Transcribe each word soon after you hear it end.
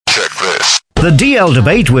this. The DL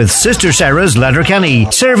Debate with Sister Sarah's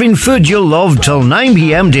Letterkenny, serving food you'll love till 9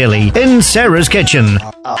 p.m. daily in Sarah's Kitchen.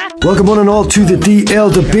 Welcome one and all to the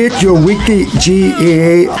DL Debate, your weekly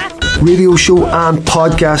GAA radio show and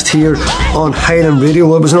podcast here on Highland Radio.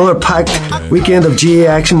 Well, it was another packed weekend of GAA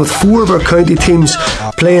action with four of our county teams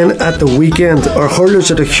playing at the weekend. Our hurlers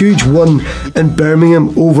had a huge win in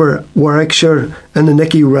Birmingham over Warwickshire in the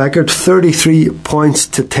Nicky record, 33 points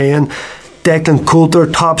to 10. Declan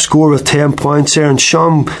Coulter, top scorer with 10 points there, and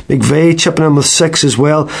Sean McVeigh chipping in with 6 as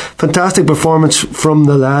well. Fantastic performance from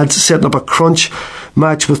the lads, setting up a crunch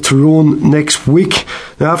match with Tyrone next week.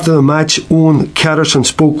 Now, after the match, Owen Catterson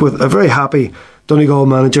spoke with a very happy Donegal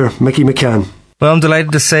manager, Mickey McCann. Well, I'm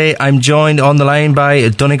delighted to say I'm joined on the line by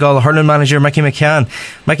Donegal hurling manager Mickey McCann.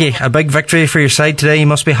 Mickey, a big victory for your side today. You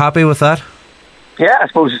must be happy with that. Yeah, I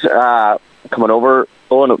suppose coming over,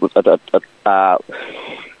 Owen,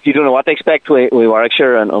 you don't know what to expect with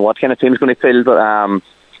Warwickshire and what kind of team's going to field, but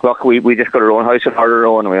look, we just got our own house at Harder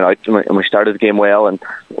Row, and we went out and we started the game well, and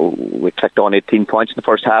we clicked on 18 points in the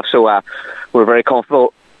first half, so we're very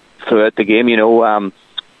comfortable throughout the game.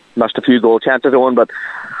 Missed a few goal chances, Owen, but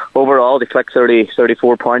overall they clicked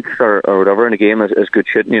 34 points or whatever in the game is good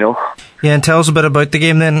shooting, Yeah, and tell us a bit about the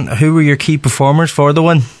game then. Who were your key performers for the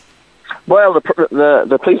win? Well,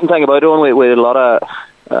 the pleasing thing about it, Owen, we had a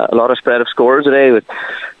lot of spread of scores today, with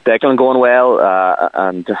Declan going well,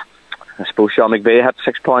 and I suppose Sean McVeigh had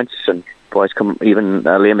 6 points, and boys even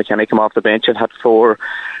Liam McKenny come off the bench and had 4.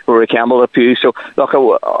 Rory Campbell a few. So look,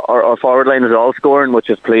 our forward line was all scoring, which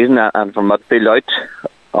is pleasing, and from midfield out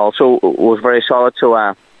also was very solid.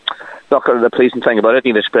 So look, the pleasing thing about it,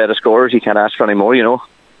 the spread of scores, you can't ask for any more,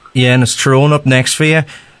 Yeah, and it's Tyrone up next for you.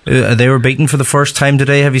 They were beaten for the first time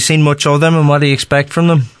today. Have you seen much of them, and what do you expect from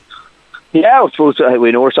them? Yeah, I suppose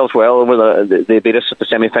we know ourselves well. They beat us at the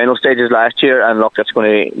semi-final stages last year, and look, that's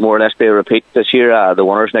going to more or less be a repeat this year. The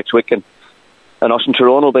winners next week, and us in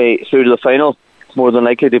Tyrone will be through to the final. More than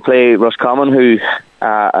likely to play Roscommon, who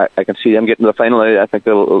I can see them getting to the final. I think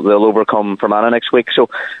they'll overcome Fermanagh next week. So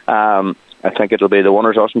I think it'll be the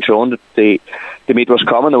winners, us in Tyrone, to meet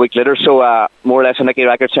Roscommon the week later. So more or less a Nicky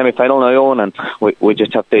record semi-final now, Owen, and we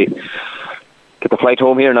just have to get the flight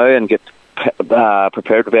home here now and get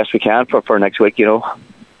prepared the best we can for next week, Yeah,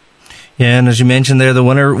 and as you mentioned there, the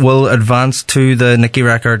winner will advance to the Nicky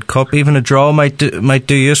Record Cup. Even a draw might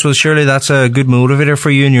do use. Well, surely that's a good motivator for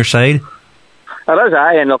you and your side. It is,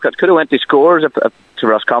 and look, it could have went to scores if to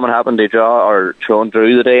Roscommon happened to draw or Tyrone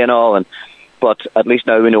drew the day and all, but at least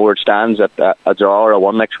now we know where it stands. At a draw or a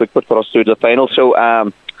 1 next week would put us through to the final.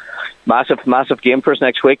 So massive game for us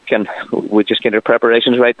next week, and we just get our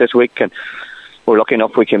preparations right this week, and we're lucky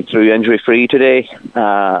enough we came through injury-free today,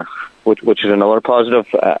 which is another positive.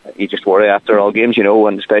 You just worry after all games,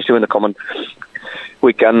 and especially when they're coming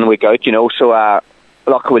week in, week out, So,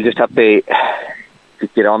 look, we'll just have to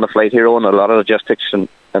get on the flight here, and a lot of logistics and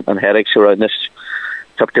headaches around this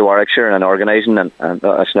trip to Warwickshire and organising, and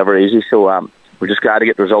it's never easy. So we're just glad to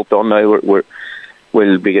get the result done now.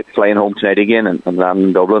 We'll be flying home tonight again and land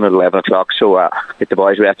in Dublin at 11 o'clock. So get the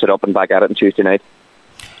boys rested up and back at it on Tuesday night.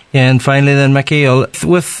 Yeah, and finally then, Mickey,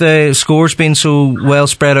 with scores being so well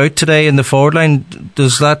spread out today in the forward line,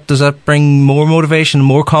 does that bring more motivation,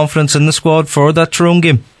 more confidence in the squad for that Tyrone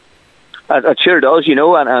game? It sure does,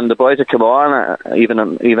 and the boys that come on,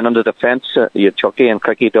 even under defence, you had Chucky and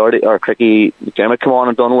Cricky McDermott come on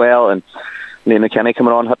and done well, and Liam McKenny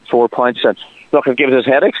coming on had 4 points. And look, it gives us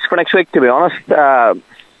headaches for next week, to be honest.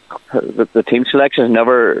 The team selection is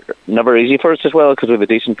never easy for us as well, because we have a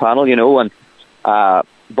decent panel, and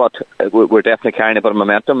but we're definitely carrying a bit of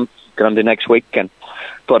momentum going into next week,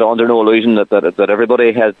 but under no illusion that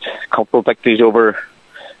everybody had comfortable victories over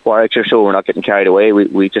Warwickshire, so we're not getting carried away.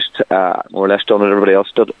 We just more or less done what everybody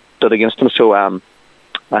else did against them. So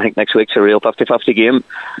I think next week's a real 50-50 game,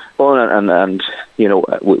 and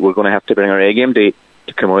we're going to have to bring our A game to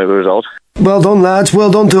come away with a result. Well done, lads. Well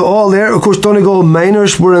done to all there. Of course, Donegal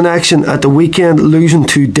Miners were in action at the weekend, losing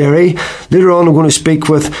to Derry. Later on, I'm going to speak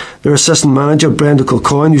with their assistant manager, Brendan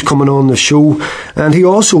Kilcoyne, who's coming on the show. And he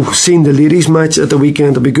also seen the ladies' match at the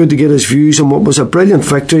weekend. It'll be good to get his views on what was a brilliant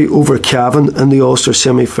victory over Cavan in the Ulster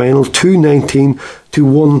semi-final, 2-19 to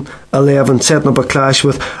 1-11, setting up a clash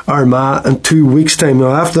with Armagh in 2 weeks' time.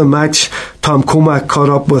 Now, after the match, Tom Comack caught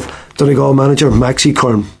up with Donegal manager Maxie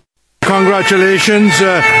Curran. congratulations.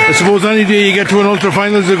 I suppose any day you get to an ultra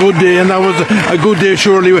final is a good day, and that was a good day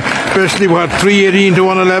surely, especially 318 to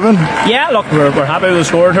 111. Yeah, look, we're happy with the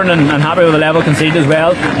score turn and happy with the level conceded as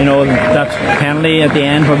well. You know, that penalty at the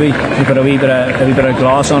end probably we put a wee bit of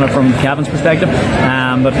gloss on it from Kevin's perspective.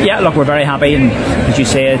 But yeah, look, we're very happy, and as you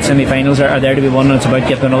say, semi-finals are there to be won, and it's about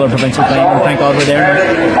getting another provincial final, and thank God we're there now.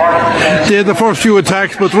 They had the first few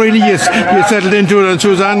attacks, but really you settled into it, and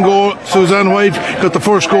Suzanne White got the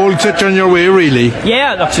first goal, set you on your way really.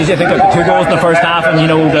 Yeah, look, Susie, I think got 2 goals in the first half, and you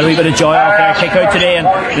know, got a wee bit of joy off their kick out today, and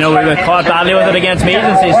you know, we got caught badly with it against Meads,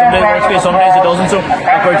 and some days it works for you, some days it doesn't, so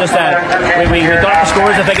look, we're just we got the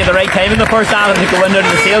scores I think at the right time in the first half. I think we went out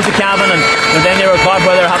of the sales of Cavan, and then they were caught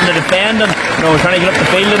where they're having to defend, and you know, trying to get up the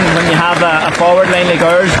field, and when you have a forward line like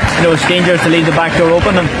ours, you know, it's dangerous to leave the back door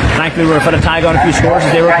open, and thankfully we were put a tag on a few scores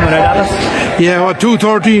as they were coming out at us. Yeah,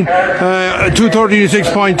 213 6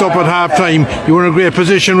 points up at half time. You were in a great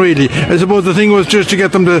position really. I suppose the thing was just to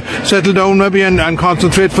get them to settle down maybe and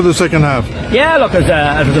concentrate for the second half. Yeah, look, it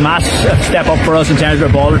was a massive step up for us in terms of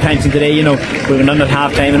our ball retention today. You know, we went under at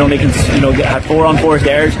half time and only had 4-on-4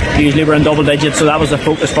 errors. Usually we're in double digits, so that was a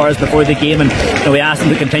focus for us before the game, and you know, we asked them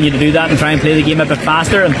to continue to do that and try and play the game a bit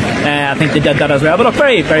faster, and I think they did that as well. But look,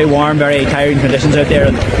 very, very warm, very tiring conditions out there,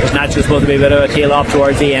 and it's naturally supposed to be a bit of a tail off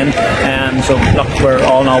towards the end. So look, we're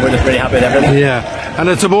just pretty happy with everything. Yeah, and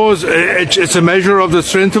I suppose it's a measure of the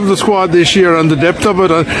strength of the squad this year and the depth of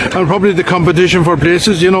it, and probably the competition for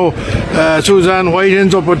places. You know, Suzanne White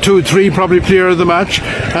ends up with 2-3, probably player of the match,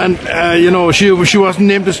 and you know, she wasn't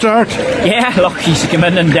named to start. Yeah, look, she's come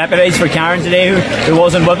in and deputised for Karen today, who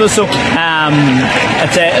wasn't with us. So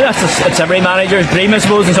it's every manager's dream, I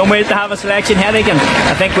suppose, in some ways, to have a selection headache, and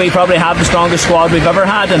I think we probably have the strongest squad we've ever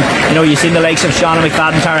had. And you know, you've seen the likes of Shauna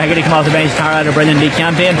McFadden, Tara Higgity come off the bench. Tara had a brilliant league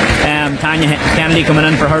campaign. Tanya Kennedy coming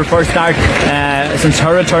in for her first start since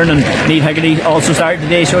her return, and Niamh Higgity also started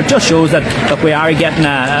today. So it just shows that look, we are getting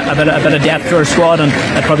a bit of depth to our squad, and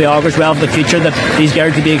it probably augurs well for the future that these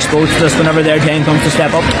girls will be exposed to this whenever their time comes to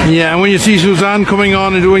step up. Yeah, and when you see Suzanne coming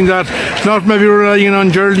on and doing that, not maybe relying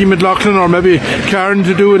on Geraldine McLaughlin or maybe Karen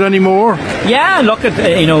to do it anymore. Yeah, look,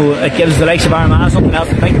 it gives the likes of Armagh something else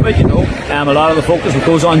to think about. You know, a lot of the focus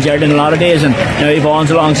goes on Geraldine a lot of days, and you know,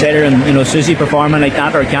 Yvonne's alongside her, and you know, Susie performing like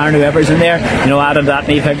that, or Karen, whoever's in there. You know, added that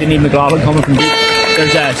Niamh Higgity, McLaughlin coming from deep.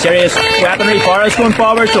 There's a serious weaponry for us going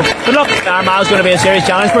forward. So, but look, Armagh's going to be a serious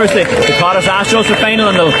challenge for us. They caught us last year for final,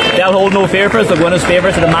 and they'll hold no fear for us. They'll win us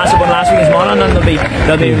favourites with a massive one last week in Monaghan, and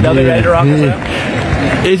they'll be ready to rock as well.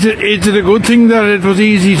 Is it a good thing that it was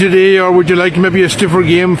easy today, or would you like maybe a stiffer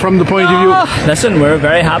game from the point of view? Listen, we're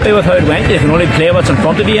very happy with how it went. You can only play what's in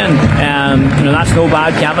front of you, and you know, that's no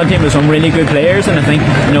bad Cavan team with some really good players, and I think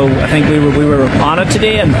we were on it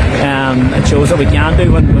today, and it shows that we can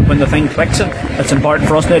do when the thing clicks. And it's important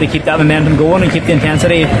for us now to keep that momentum going and keep the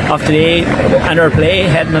intensity of today and our play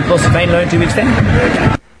heading into the final in 2 weeks'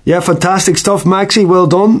 time. Yeah, fantastic stuff, Maxie. Well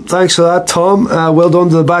done. Thanks for that, Tom. Well done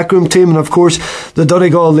to the backroom team, and of course the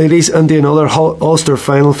Donegal ladies in the another Ulster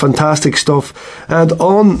final. Fantastic stuff. And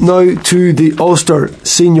on now to the Ulster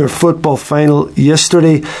senior football final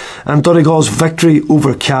yesterday and Donegal's victory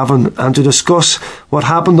over Cavan. And to discuss what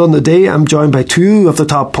happened on the day, I'm joined by two of the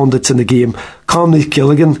top pundits in the game, Conley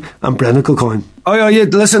Gilligan and Brendan Kilcoyne. Oh yeah,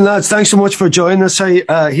 listen lads, thanks so much for joining us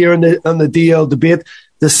here on the DL debate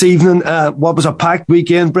this evening. What was a packed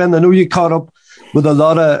weekend, Brendan? I know you caught up with a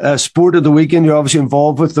lot of sport of the weekend. You're obviously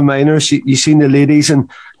involved with the minors. You seen the ladies, and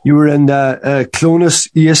you were in Clonus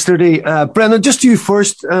yesterday. Brendan, just you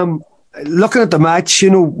first. Looking at the match, you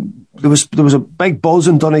know, there was a big buzz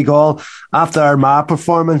in Donegal after our Armagh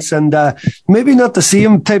performance, and maybe not the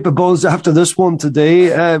same type of buzz after this one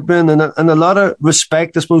today, Brendan, and a lot of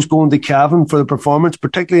respect, I suppose, going to Cavan for the performance,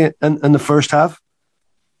 particularly in the first half.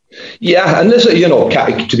 Yeah, and listen, you know,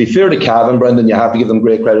 to be fair to Cavan, Brendan, you have to give them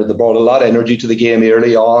great credit. They brought a lot of energy to the game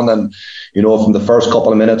early on, and you know, from the first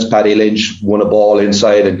couple of minutes, Paddy Lynch won a ball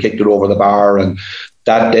inside and kicked it over the bar, and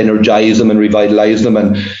that energised them and revitalised them,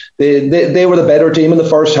 and they were the better team in the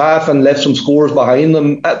first half and left some scores behind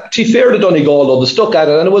them. To be fair to Donegal, though, they stuck at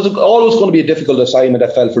it, and it was always going to be a difficult assignment, I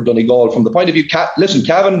felt, for Donegal from the point of view. Listen,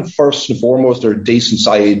 Cavan, first and foremost, they're a decent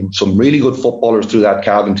side, some really good footballers through that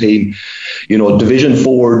Cavan team. You know, Division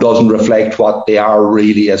 4 doesn't reflect what they are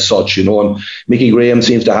really as such, you know, and Mickey Graham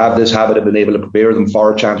seems to have this habit of being able to prepare them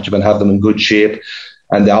for a championship and have them in good shape.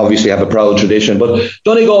 And they obviously have a proud tradition. But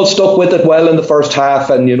Donegal stuck with it well in the first half.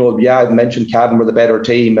 And, you know, I mentioned Cavan were the better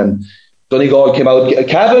team. And Donegal came out.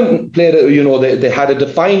 Cavan played, they had a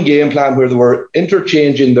defined game plan where they were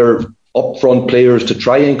interchanging their up-front players to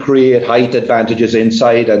try and create height advantages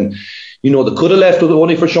inside. And, they could have left with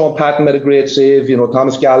only for Sean Patton made a great save.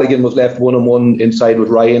 Thomas Galligan was left 1-on-1 inside with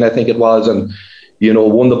Ryan, I think it was, and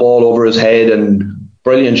won the ball over his head, and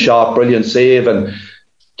brilliant shot, brilliant save. And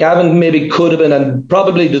Cavan maybe could have been and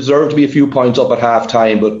probably deserved to be a few points up at half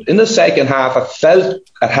time, but in the second half I felt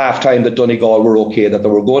at half time that Donegal were okay, that they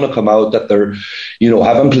were going to come out, that they're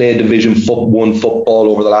haven't played Division 1 football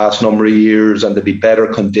over the last number of years, and to be better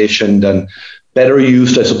conditioned and better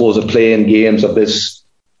used, I suppose, at playing games of this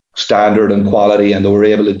standard and quality, and they were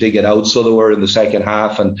able to dig it out. So they were in the second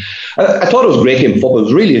half, and I thought it was a great game of football. It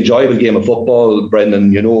was a really enjoyable game of football,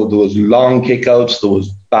 Brendan. There was long kickouts, there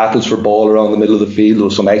was battles for ball around the middle of the field, there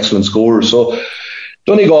was some excellent scores. So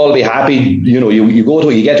Donegal will be happy.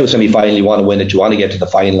 You get to a semi-final, you want to win it, you want to get to the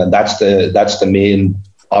final, and that's the main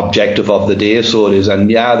objective of the day. So it is. And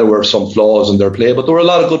there were some flaws in their play, but there were a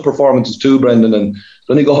lot of good performances too, Brendan. And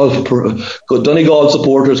Donegal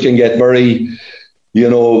supporters can get very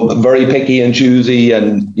picky and choosy,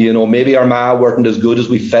 and maybe Armagh weren't as good as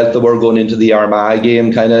we felt they were going into the Armagh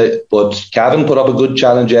game, but Cavan put up a good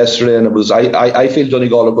challenge yesterday, and it was I feel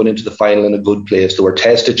Donegal are going into the final in a good place. They were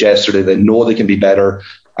tested yesterday, they know they can be better,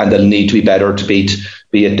 and they'll need to be better to beat,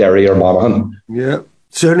 be it Derry or Monaghan. Yeah,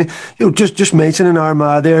 certainly. Just mentioning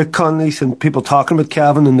Armagh there, Conley, and people talking about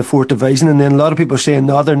Cavan in the 4th Division, and then a lot of people saying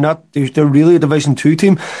no, they're not, they're really a Division 2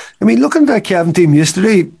 team. I mean, looking at that Cavan team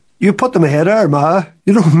yesterday, you put them ahead of Armagh.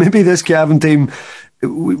 Maybe this Cavan team,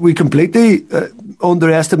 we completely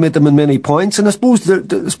underestimate them in many points. And I suppose they're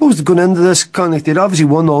going into this, they'd obviously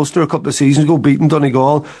won Ulster a couple of seasons ago, beating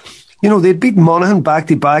Donegal. They'd beaten Monaghan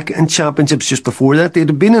back-to-back in championships just before that. They'd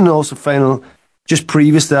have been in an Ulster final just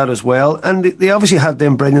previous to that as well. And they obviously had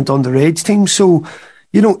them brilliant underage teams. So,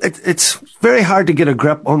 it's very hard to get a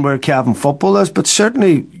grip on where Cavan football is, but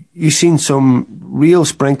certainly you've seen some real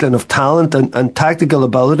sprinkling of talent and tactical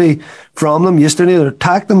ability from them yesterday. Their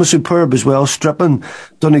tactic was superb as well, stripping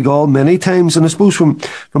Donegal many times. And I suppose from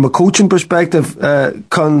a coaching perspective,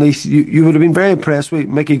 Conley, you would have been very impressed with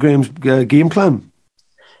Mickey Graham's game plan.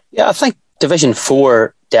 Yeah, I think Division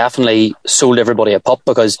 4 definitely sold everybody a pup,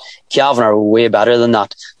 because Cavan are way better than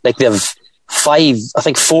that. Like, they've 4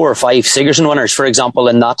 or 5 Sigerson winners, for example,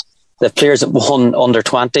 in that. They've players that won under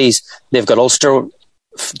 20s. They've got Ulster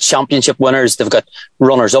championship winners. They've got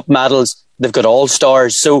runners-up medals. They've got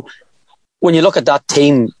all-stars. So when you look at that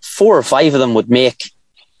team, 4 or 5 of them would make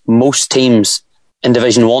most teams in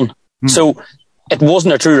Division 1. So it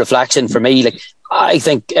wasn't a true reflection for me. Like, I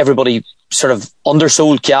think everybody sort of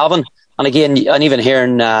undersold Cavan. And again, and even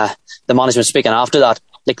hearing the management speaking after that,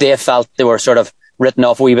 like, they felt they were sort of written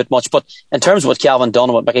off a wee bit much. But in terms of what Cavan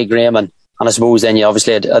done with Mickey Graham, and I suppose then you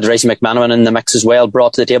obviously had Racy McManaman in the mix as well,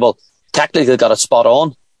 brought to the table, technically they got it spot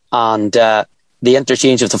on. And the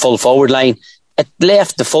interchange of the full forward line, it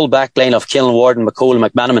left the full back line of Keelan Ward and McCole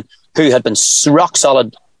and McManaman, who had been rock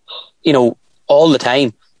solid, all the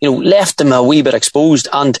time, left them a wee bit exposed.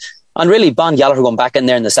 And really, Ban Gallagher going back in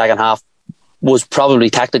there in the second half was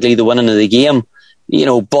probably tactically the winning of the game,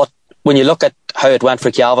 but when you look at how it went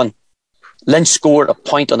for Cavan, Lynch scored a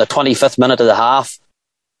point on the 25th minute of the half,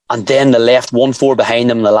 and then they left 1-4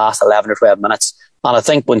 behind them in the last 11 or 12 minutes. And I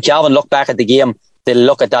think when Cavan look back at the game, they'll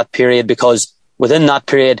look at that period, because within that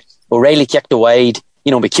period, O'Reilly kicked a wide,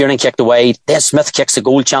 McKiernan kicked a wide, then Smith kicks a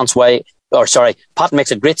goal chance wide, Pat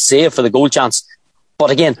makes a great save for the goal chance.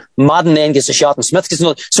 But again, Madden then gets a shot and Smith gets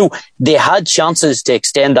another. So they had chances to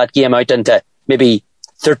extend that game out into maybe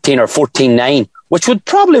 13 or 14-9, which would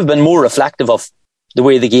probably have been more reflective of the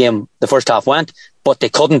way the first half went, but they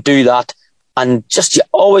couldn't do that. And just, you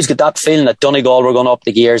always get that feeling that Donegal were going up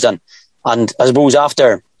the gears, and I suppose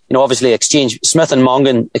after, obviously Smith and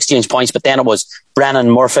Mongan exchanged points, but then it was Brennan,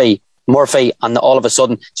 Murphy, and all of a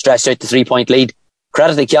sudden stretched out the 3-point lead.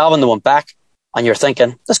 Credit to Cavan, they went back, and you're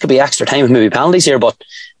thinking, this could be extra time with maybe penalties here, but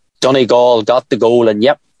Donegal got the goal, and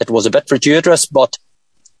yep, it was a bit fortuitous, but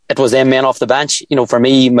it was them men off the bench. For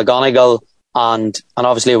me, McGonigal and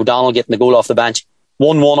obviously O'Donnell getting the goal off the bench.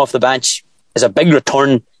 1-1 off the bench is a big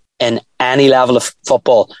return in any level of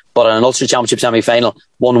football, but in an Ulster Championship semi-final,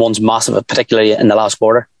 1-1's massive, particularly in the last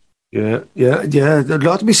quarter. Yeah. There's a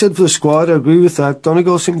lot to be said for the squad. I agree with that.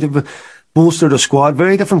 Donegal seemed to have bolstered the squad.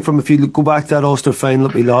 Very different from if you go back to that Ulster final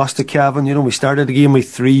that we lost to Cavan. We started the game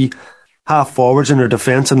with 3 half forwards in our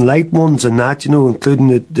defence and light ones and that, including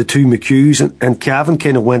the 2 McHughes, and Cavan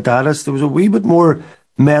kind of went at us. There was a wee bit more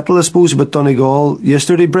metal, I suppose, about Donegal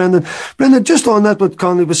yesterday, Brendan. Brendan, just on that, what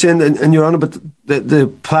Conley was saying, and you're on about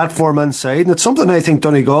the platform inside, and it's something I think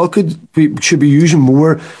Donegal should be using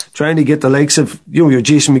more, trying to get the likes of your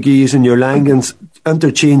Jason McGee's and your Langans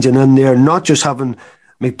interchanging in there, not just having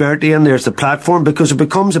McBurty in there as the platform, because it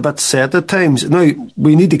becomes a bit set at times. Now,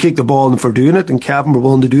 we need to kick the ball for doing it, and Cavan were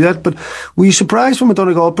willing to do that, but were you surprised from a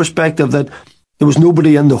Donegal perspective that there was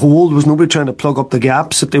nobody in the hole, there was nobody trying to plug up the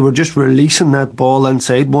gaps, that they were just releasing that ball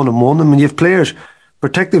inside one-on-one? I mean, you have players,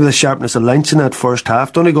 particularly with the sharpness of Lynch in that first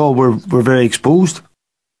half, Donegal were very exposed.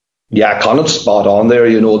 Yeah, Connacht's spot on there.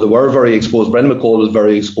 They were very exposed. Brendan McCall was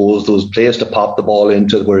very exposed. There was place to pop the ball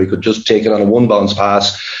into where he could just take it on a one bounce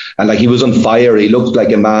pass. And he was on fire. He looked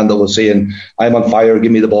like a man that was saying, I'm on fire,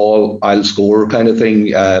 give me the ball, I'll score kind of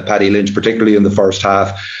thing. Paddy Lynch, particularly in the first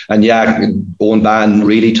half. And Owen Van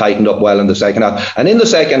really tightened up well in the second half. And in the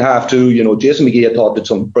second half too, Jason McGee, I thought, did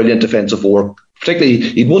some brilliant defensive work. Particularly,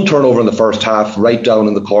 he'd one turnover in the first half, right down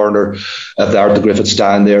in the corner of the Arthur Griffith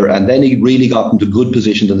stand there, and then he really got into good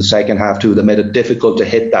positions in the second half too that made it difficult to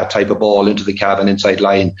hit that type of ball into the Cavan inside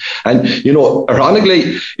line. And,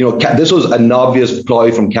 ironically, this was an obvious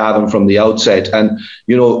ploy from Cavan from the outset, and,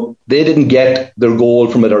 they didn't get their goal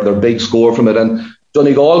from it or their big score from it, and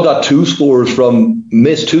Donegal got two scores from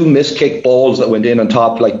two missed kick balls that went in on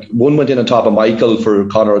top, one went in on top of Michael for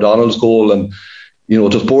Conor O'Donnell's goal, and it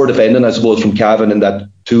was poor defending, I suppose, from Cavan, in that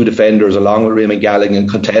two defenders along with Raymond Galligan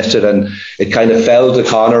contested, and it kind of fell to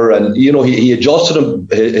Conor, and he adjusted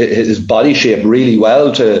his body shape really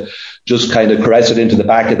well to just kind of caress it into the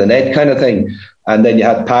back of the net kind of thing. And then you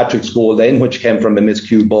had Patrick's goal then, which came from a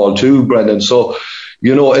miscued ball too, Brendan. So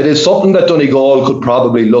it is something that Donegal could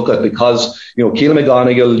probably look at, because, Keelan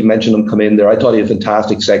McGonigal, you mentioned him come in there. I thought he had a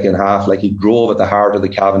fantastic second half. He drove at the heart of the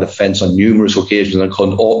Cavan defence on numerous occasions and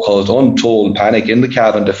caused untold panic in the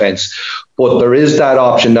Cavan defence. But there is that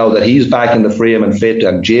option now that he's back in the frame and fit,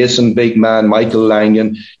 and Jason, big man, Michael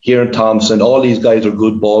Langan, Kieran Thompson, all these guys are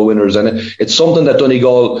good ball winners. And it's something that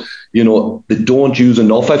Donegal, they don't use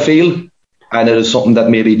enough, I feel. And it is something that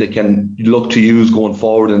maybe they can look to use going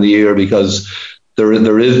forward in the year, because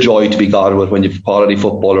there is joy to be got with when you've quality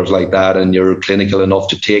footballers like that and you're clinical enough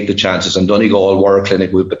to take the chances. And Donegal were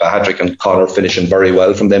clinical with Patrick and Conor finishing very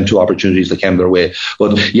well from them two opportunities that came their way.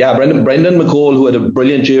 But yeah, Brendan McCall, who had a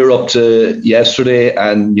brilliant year up to yesterday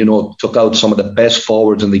and, took out some of the best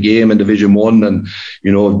forwards in the game in Division 1 and,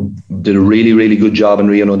 did a really, really good job in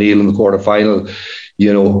Rian O'Neill in the quarter-final.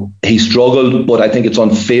 He struggled, but I think it's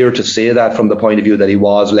unfair to say that from the point of view that he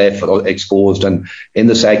was left exposed. And in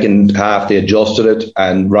the second half, they adjusted it,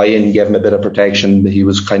 and Ryan gave him a bit of protection. He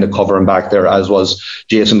was kind of covering back there, as was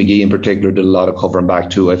Jason McGee in particular, did a lot of covering back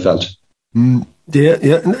too, I felt. Yeah.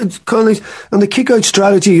 And it's kind of like, and the kick-out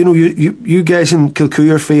strategy, you guys in Kilcoo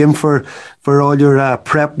are famed for all your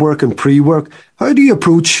prep work and pre-work. How do you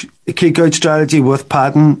approach the kick-out strategy with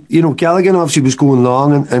Patton? Galligan obviously was going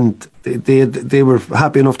long, and they were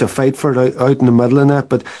happy enough to fight for it out in the middle of that.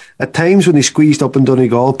 But at times when they squeezed up in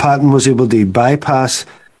Donegal, Patton was able to bypass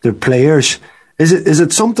their players. Is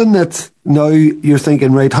it something that now you're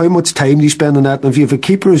thinking, right, how much time do you spend on that? And if you have a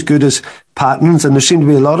keeper as good as Patton's, and there seemed to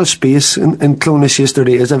be a lot of space in Clonus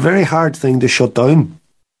yesterday, it's a very hard thing to shut down.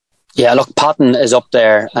 Yeah, look, Patton is up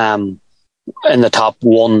there in the top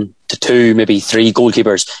 1 to 2, maybe 3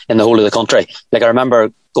 goalkeepers in the whole of the country. I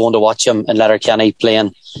remember going to watch him in Letterkenny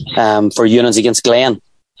playing for Unions against Glen,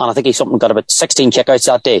 and I think he got about 16 kickouts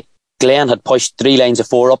that day. Glen had pushed 3 lines of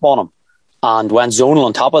 4 up on him and went zonal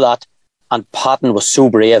on top of that, and Patton was so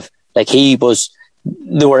brave. They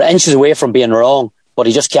were inches away from being wrong, but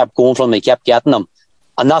he just kept going for them, he kept getting them,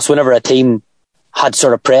 and that's whenever a team had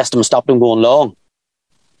sort of pressed him and stopped him going long.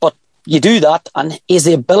 But you do that, and he has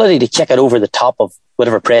the ability to kick it over the top of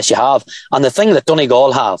whatever press you have. And the thing that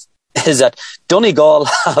Donegal have is that Donegal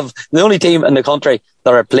have the only team in the country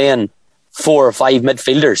that are playing 4 or 5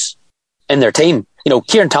 midfielders in their team.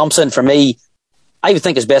 Kieran Thompson, for me, I would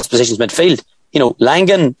think his best position is midfield.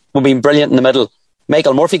 Langan would be brilliant in the middle.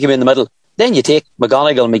 Michael Murphy could be in the middle. Then you take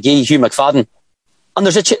McGonigal, McGee, Hugh McFadden, and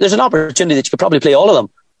there's an opportunity that you could probably play all of them.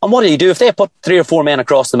 And what do you do if they put 3 or 4 men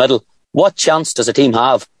across the middle? What chance does a team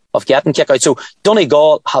have of getting kick out? So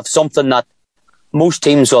Donegal have something that most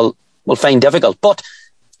teams will find difficult. But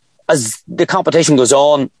as the competition goes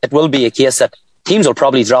on, it will be a case that teams will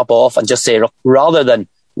probably drop off and just say, rather than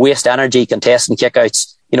waste energy contesting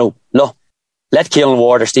kickouts, look, let Keelan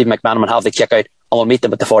Ward or Steve McManaman have the kick out and we'll meet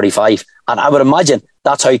them at the 45. And I would imagine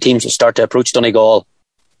that's how teams will start to approach Donegal.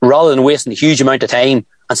 Rather than wasting a huge amount of time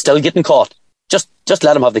and still getting caught, just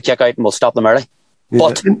let them have the kick out and we'll stop them early. Yeah.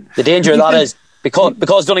 But the danger of that is,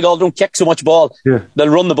 because Donegal don't kick so much ball, they'll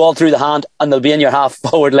run the ball through the hand and they'll be in your half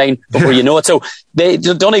forward line before you know it. So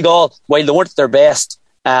Donegal, while they weren't at their best,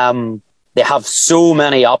 they have so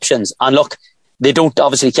many options. And look, they don't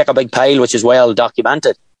obviously kick a big pile, which is well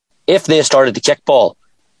documented. If they started to kick ball,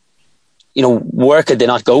 where could they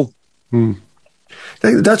not go?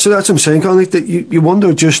 That's what I'm saying, Connie, that you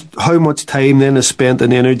wonder just how much time then is spent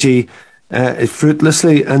and energy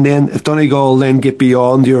fruitlessly, and then if Donegal then get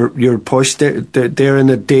beyond your push, they're in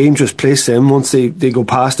a dangerous place then once they go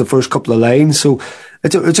past the first couple of lines. So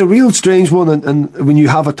it's a real strange one, and when you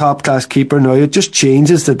have a top class keeper now, it just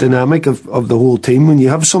changes the dynamic of the whole team when you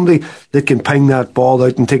have somebody that can ping that ball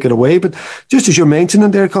out and take it away. But just as you're mentioning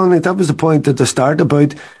there, Connie, that was the point at the start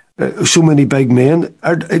about so many big men.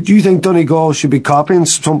 Do you think Donegal should be copying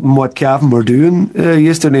something what Cavan were doing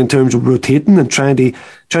yesterday in terms of rotating and trying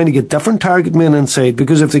to get different target men inside?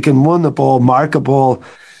 Because if they can win the ball, mark a ball,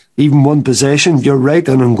 even one possession, you're right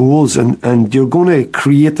in on goals, and you're going to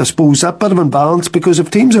create, I suppose, that bit of imbalance. Because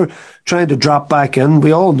if teams are trying to drop back in,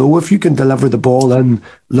 we all know if you can deliver the ball in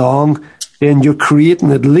long, then you're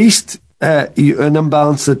creating at least an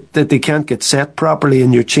imbalance that they can't get set properly,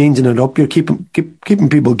 and you're changing it up. You're keeping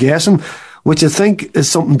people guessing, which I think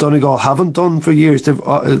is something Donegal haven't done for years. They're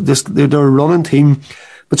a running team,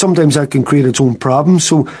 but sometimes that can create its own problems.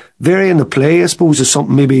 So varying the play, I suppose, is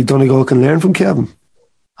something maybe Donegal can learn from Cavan.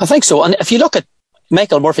 I think so. And if you look at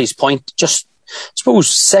Michael Murphy's point, just suppose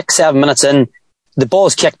 6-7 minutes in, the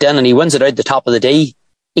ball's kicked in and he wins it out the top of the D.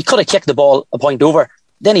 He could have kicked the ball a point over,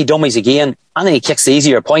 then he dummies again, and then he kicks the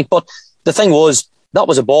easier point. But the thing was, that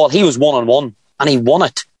was a ball. He was 1-on-1 and he won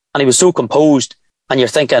it, and he was so composed, and you're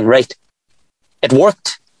thinking, right, it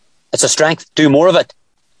worked. It's a strength. Do more of it.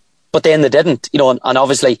 But then they didn't, and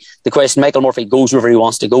obviously the question, Michael Murphy goes wherever he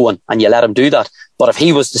wants to go, and you let him do that. But if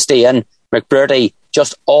he was to stay in, McBrearty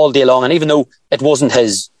just all day long, and even though it wasn't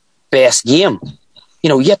his best game,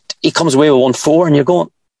 yet he comes away with 1-4, and you're going,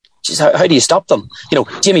 geez, how do you stop them?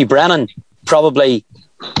 Jimmy Brennan probably,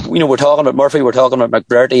 we're talking about Murphy, we're talking about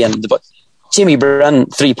McBrearty, but Jimmy Brennan,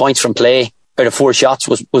 3 points from play out of 4 shots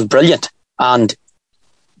was brilliant. And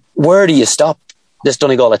where do you stop this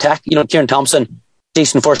Donegal attack? Kieran Thompson,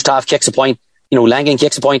 decent first half, kicks a point. Langan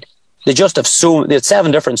kicks a point. They just have they had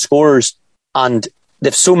 7 different scorers, and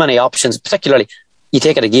they've so many options. Particularly, you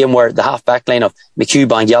take it a game where the half back line of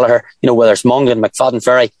McHugh and Gallagher, whether it's Mongan, McFadden,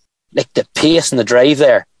 Ferry, like the pace and the drive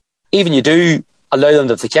there. Even you do allow them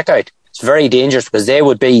to kick out, it's very dangerous, because they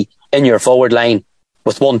would be in your forward line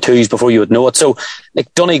with 1-2s before you would know it. So,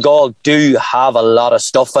 Donegal do have a lot of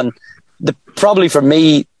stuff, and probably for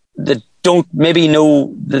me, they don't maybe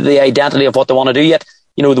know the identity of what they want to do yet.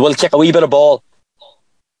 They will kick a wee bit of ball,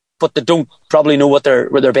 but they don't probably know what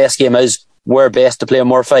their best game is, where best to play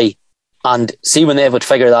Murphy, and see when they would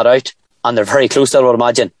figure that out, and they're very close to it, I would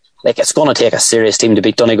imagine. It's going to take a serious team to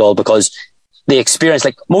beat Donegal, because the experience,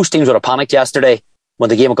 most teams would have panicked yesterday when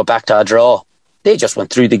the game would go back to a draw. They just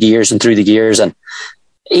went through the gears, and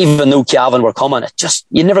even though Cavan were coming,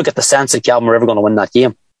 you never get the sense that Cavan were ever going to win that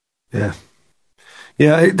game. Yeah,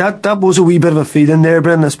 that was a wee bit of a feeling there,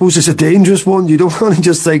 Brendan. I suppose it's a dangerous one. You don't want to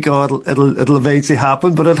just think, it'll eventually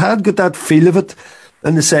happen, but it had got that feel of it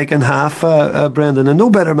in the second half, Brendan. And no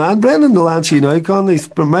better man, Brendan will answer you now, Conley.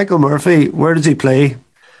 Michael Murphy, where does he play?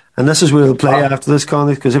 And this is where he'll play after this,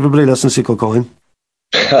 Conley, because everybody listens to Kilcoyne.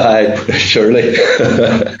 Surely.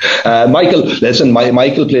 Michael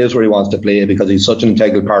plays where he wants to play, because he's such an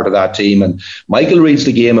integral part of that team, and Michael reads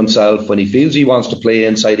the game himself. When he feels he wants to play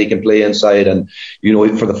inside, he can play inside, and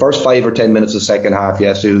for the first 5 or 10 minutes of the second half,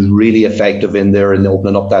 yes, he was really effective in there in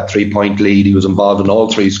opening up that 3-point lead. He was involved in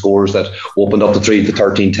all 3 scores that opened up the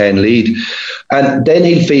 13-10 lead, and then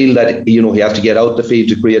he'll feel that he has to get out the field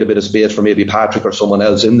to create a bit of space for maybe Patrick or someone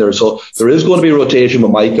else in there. So there is going to be rotation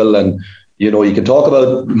with Michael, and you can talk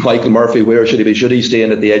about Michael Murphy, where should he be? Should he stay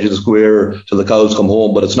in at the edge of the square till the cows come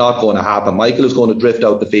home? But it's not going to happen. Michael is going to drift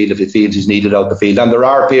out the field if he feels he's needed out the field. And there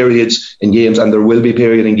are periods in games, and there will be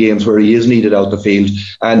periods in games where he is needed out the field.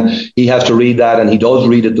 And he has to read that, and he does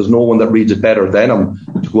read it. There's no one that reads it better than him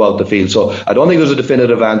to go out the field. So I don't think there's a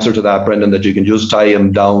definitive answer to that, Brendan, that you can just tie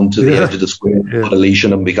him down to the edge of the square and put a leash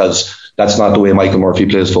on him, because that's not the way Michael Murphy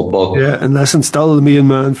plays football. Yeah, and listen, still the main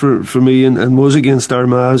man for me, and was against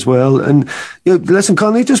Armagh as well. And listen,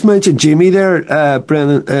 Conley just mentioned Jamie there,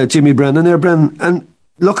 Jamie Brennan there, Brennan, and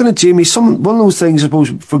looking at Jamie, one of those things I suppose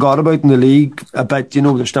forgot about in the league a bit.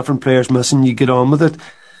 There's different players missing, you get on with it.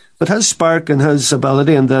 But his spark and his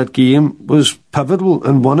ability in that game was pivotal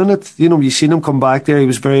in winning it. You seen him come back there. He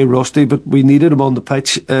was very rusty, but we needed him on the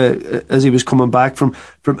pitch as he was coming back from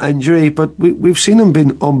injury. But we've seen him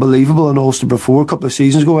been unbelievable in Ulster before, a couple of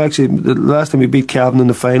seasons ago, actually. The last time he beat Cavan in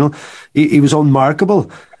the final, he was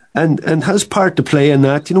unmarkable. And his part to play in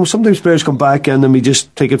that, sometimes players come back in and we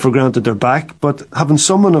just take it for granted they're back. But having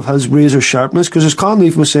someone of his razor sharpness, because as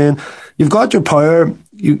Conley was saying, you've got your power,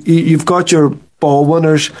 you've got your ball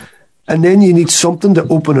winners, and then you need something to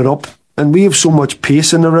open it up and we have so much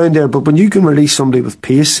pace in around there, but when you can release somebody with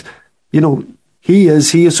pace, he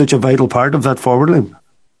is such a vital part of that forward line.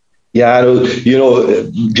 Yeah,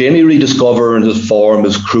 Jamie rediscovering his form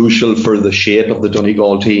is crucial for the shape of the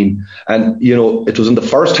Donegal team. And, it was in the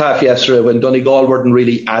first half yesterday when Donegal weren't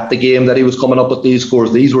really at the game that he was coming up with these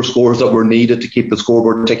scores. These were scores that were needed to keep the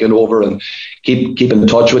scoreboard ticking over and keep in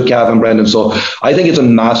touch with Cavan Brendan. So I think it's a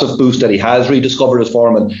massive boost that he has rediscovered his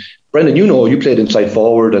form. And Brendan, you played inside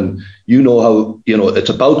forward, and you know how, it's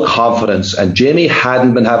about confidence. And Jamie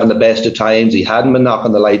hadn't been having the best of times. He hadn't been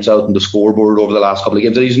knocking the lights out on the scoreboard over the last couple of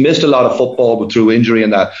games. And he's missed a lot of football through injury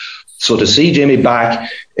and that. So to see Jamie back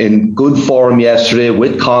in good form yesterday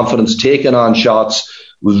with confidence, taking on shots,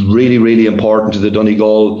 was really, really important to the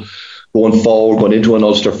Donegal going forward, going into an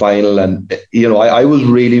Ulster final. And, I was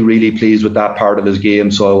really, really pleased with that part of his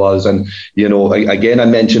game. So I was. And, again, I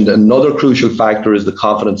mentioned another crucial factor is the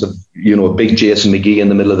confidence of, big Jason McGee in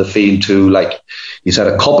the middle of the field too. Like, he's had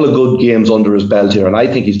a couple of good games under his belt here, and I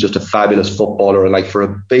think he's just a fabulous footballer. And for a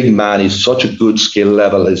big man, he's such a good skill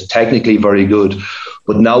level. He's technically very good.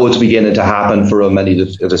 But now it's beginning to happen for him, and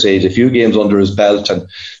as I say, he's a few games under his belt, and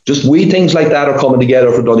just wee things like that are coming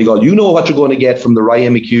together for Donegal. You know what you're going to get from the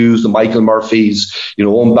Ryan McHughes, the Michael Murphys.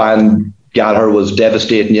 Umban Gallagher was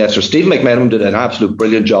devastating yesterday. Stephen McMenamin did an absolute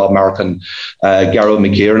brilliant job marking Garrett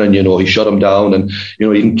McKiernan. He shut him down, and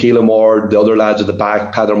even Keelan Ward, the other lads at the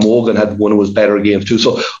back, Padder Morgan had one of his better games too.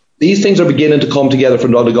 So these things are beginning to come together for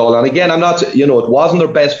Donegal. And again, I'm not, it wasn't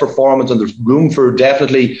their best performance, and there's room for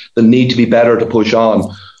definitely the need to be better to push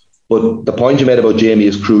on. But the point you made about Jamie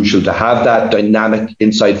is crucial, to have that dynamic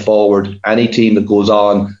inside forward. Any team that goes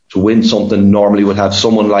on to win something normally would have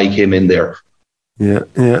someone like him in there. Yeah.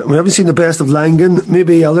 We haven't seen the best of Langan.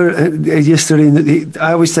 Maybe yesterday.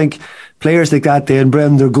 I always think players like that, then,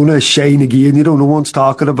 Brendan, they're going to shine again. No one's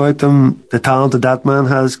talking about them. The talent that man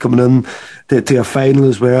has coming in to a final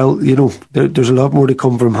as well. There's a lot more to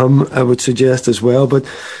come from him, I would suggest as well. But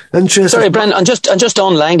interesting. Sorry, Brendan, and just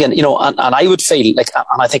on Langan, and I would feel like,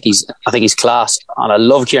 and I think he's class, and I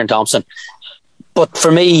love Kieran Thompson. But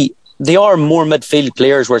for me, they are more midfield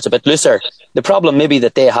players where it's a bit looser. The problem maybe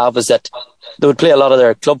that they have is that they would play a lot of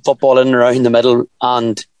their club football in and around the middle,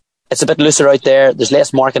 and it's a bit looser out there. There's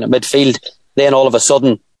less marking at midfield. Then all of a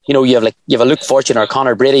sudden, you have a Luke Fortune or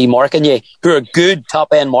Conor Brady marking you, who are good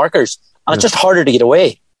top end markers, and it's just harder to get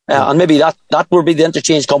away. And maybe that would be the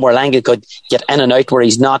interchange come where Langan could get in and out, where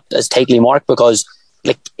he's not as tightly marked, because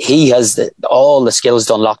he has all the skills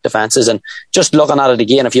to unlock defences. And just looking at it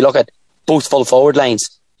again, if you look at both full forward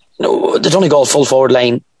lines, the Donegal full forward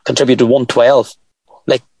line contributed 112.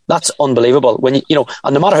 That's unbelievable. When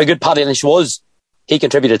and no matter how good Paddy Lynch was, he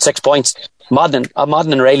contributed 6 points. Madden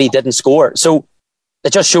and Riley didn't score. So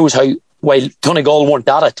it just shows how, while Donegal weren't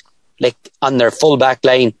at it, on their full back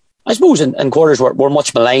line, I suppose in quarters were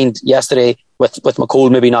much maligned yesterday, with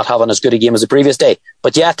McCole maybe not having as good a game as the previous day.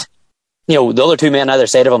 But yet, the other two men either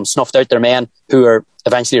side of him snuffed out their men, who are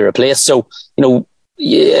eventually replaced. So,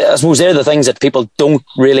 I suppose they're the things that people don't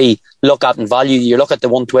really look at and value. You look at the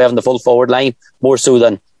 112 and the full forward line more so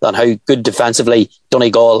than how good defensively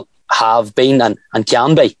Donegal have been and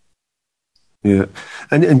can be. Yeah,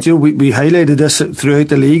 and we highlighted this throughout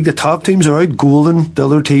the league. The top teams are out goaling the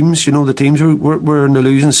other teams. The teams were on the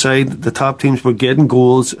losing side. The top teams were getting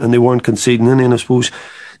goals and they weren't conceding any. And I suppose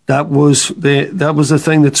that was the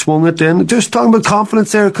thing that swung it. Then just talking about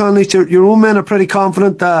confidence there, Conley. Your own men are pretty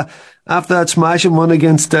confident after that smashing one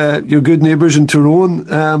against your good neighbours in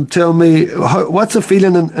Tyrone. Tell me, what's the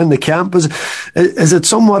feeling in the camp? Is it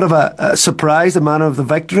somewhat of a surprise, the manner of the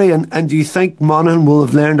victory? And do you think Monaghan will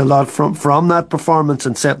have learned a lot from that performance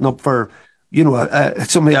and setting up for,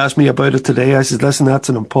 somebody asked me about it today. I said, listen, that's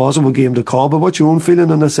an impossible game to call, but what's your own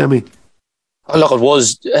feeling on the semi? Look, it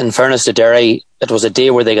was, in fairness to Derry, it was a day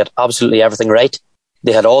where they got absolutely everything right.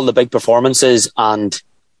 They had all the big performances, and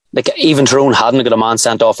even Tyrone hadn't got a man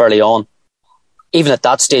sent off early on. Even at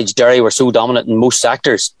that stage, Derry were so dominant in most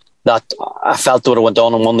sectors that I felt they would have went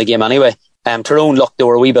on and won the game anyway. Tyrone, look, they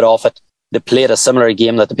were a wee bit off it. They played a similar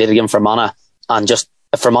game that they played against Fermanagh, and just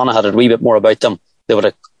if Fermanagh had a wee bit more about them, they would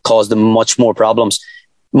have caused them much more problems.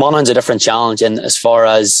 Monaghan's a different challenge, in as far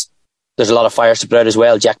as there's a lot of fires to put out as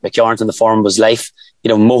well. Jack McCarran's in the form of his life.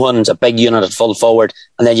 Mohan's a big unit at full forward,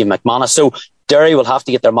 and then you have McManus. So Derry will have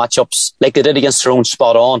to get their matchups like they did against Tyrone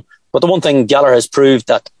spot on. But the one thing Gallagher has proved,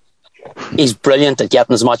 that he's brilliant at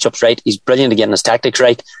getting his matchups right. He's brilliant at getting his tactics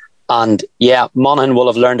right. And yeah, Monaghan will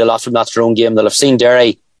have learned a lot from that Tyrone game. They'll have seen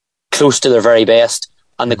Derry close to their very best.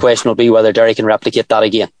 And the question will be whether Derry can replicate that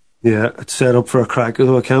again. Yeah, it's set up for a cracker,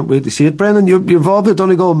 though. I can't wait to see it. Brendan, you're involved with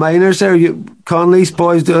Donegal Miners there. Conley's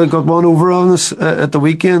boys got one over on us at the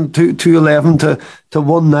weekend, 2-11 to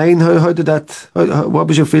 1-9. How did that? What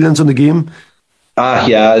was your feelings on the game?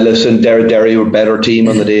 Yeah, listen, Derry were a better team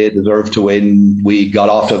on the day, deserved to win. We got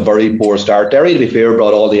off to a very poor start. Derry, to be fair,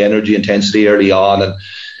 brought all the energy, intensity early on, and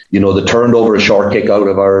they turned over a short kick out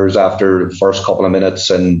of ours after the first couple of minutes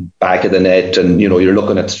and back of the net. And, you're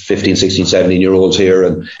looking at 15, 16, 17-year-olds here.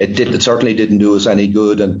 And it certainly didn't do us any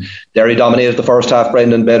good. And Derry dominated the first half,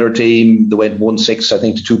 Brendan, better team. They went 1-6, I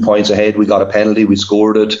think, to 2 points ahead. We got a penalty. We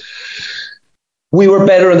scored it. We were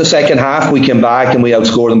better in the second half. We came back and we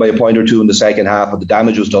outscored them by a point or two in the second half, but the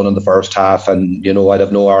damage was done in the first half. And, I'd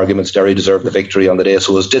have no arguments. Derry deserved the victory on the day.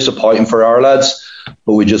 So it was disappointing for our lads,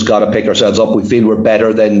 but we just got to pick ourselves up. We feel we're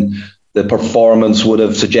better than the performance would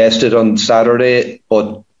have suggested on Saturday,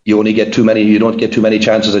 but you don't get too many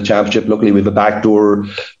chances at championship. Luckily, we have a backdoor.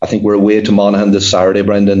 I think we're away to Monaghan this Saturday,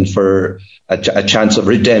 Brendan, for a chance of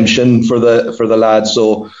redemption for the lads.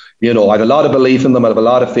 So, I have a lot of belief in them. I have a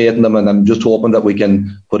lot of faith in them, and I'm just hoping that we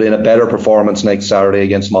can put in a better performance next Saturday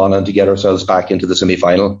against Monaghan to get ourselves back into the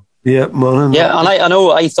semi-final. Yeah, Monaghan. Yeah, and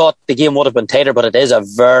I thought the game would have been tighter, but it is a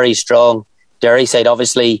very strong Derry side.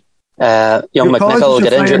 Obviously, young McNichol will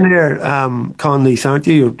get injured. There, Conley, aren't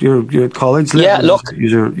you? You're at college. Yeah, look,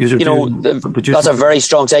 that's a very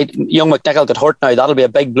strong side. Young McNichol got hurt now. That'll be a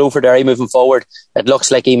big blow for Derry moving forward. It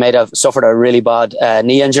looks like he might have suffered a really bad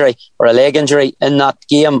knee injury or a leg injury in that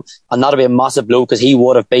game, and that'll be a massive blow because he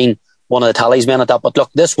would have been one of the talisman at that. But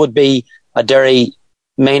look, this would be a Derry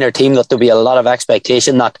minor team that there'll be a lot of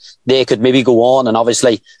expectation that they could maybe go on, and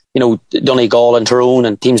obviously, Donegal and Tyrone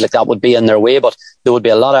and teams like that would be in their way, but there would be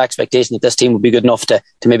a lot of expectation that this team would be good enough to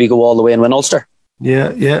maybe go all the way and win Ulster.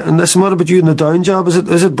 Yeah. And listen, what about you in the down job? Is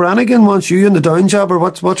it Brannigan wants you in the down job, or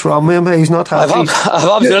what's wrong with him? He's not happy. I've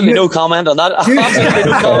absolutely no comment on that.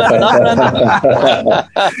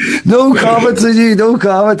 No comments, you. No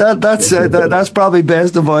comment. That's probably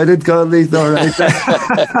best avoided, Conley. All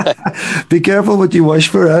right. Be careful what you wish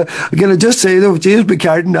for. Can I just say though, James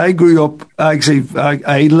McCartan, I grew up actually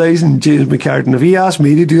idolising James McCartan. If he asked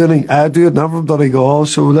me to do anything, I'd do it. Never from Donegal.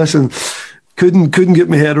 So listen. Couldn't get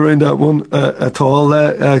my head around that one at all,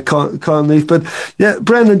 Conley. But yeah,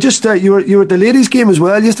 Brendan, just you were at the ladies' game as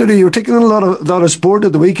well yesterday. You were taking in a lot of sport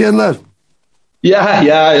at the weekend, lad. Yeah,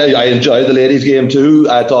 I enjoyed the ladies' game too.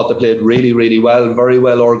 I thought they played really, really well, very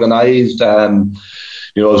well organised. I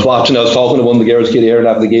was talking to one of the girls, Katie Hearn,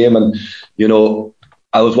 after the game, and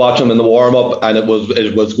I was watching them in the warm-up, and it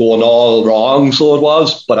was going all wrong, so it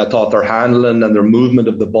was. But I thought their handling and their movement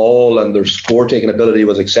of the ball and their score-taking ability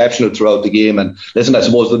was exceptional throughout the game. And listen, I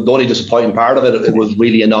suppose the only disappointing part of it was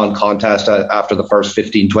really a non-contest after the first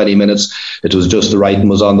 15, 20 minutes. It was just the writing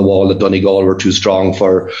was on the wall that Donegal were too strong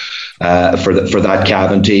for that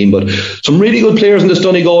Cavan team. But some really good players in this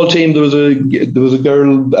Donegal team. There was a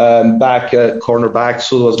girl back, corner back,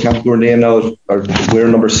 so I can't remember her name now, or we're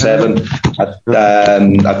number 7.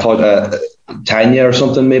 I thought Tanya or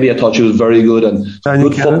something, maybe. I thought she was very good, and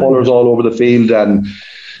good footballers all over the field. And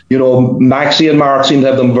Maxie and Mark seemed to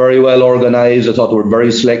have them very well organised. I thought they were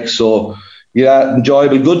very slick. So yeah,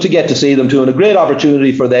 enjoyable, good to get to see them too, and a great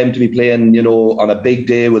opportunity for them to be playing, on a big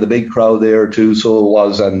day with a big crowd there too. So it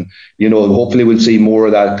was, and hopefully we'll see more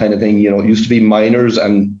of that kind of thing. It used to be minors,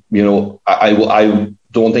 and I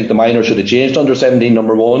don't think the minors should have changed under 17,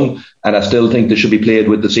 number one, and I still think they should be played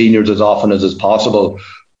with the seniors as often as is possible,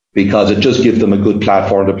 because it just gives them a good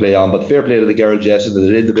platform to play on. But fair play to the girls yesterday.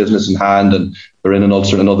 They did the business in hand, and they're in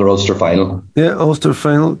another Ulster final. Yeah, Ulster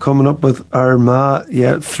final coming up with Armagh.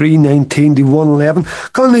 Yeah, 3-19 to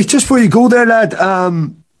 1-11. Conley, just before you go there, lad,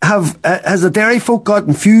 has the Derry folk got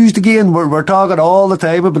infused again? We're talking all the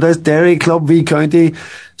time about this Derry Club v County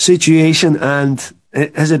situation, and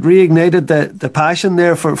has it reignited the passion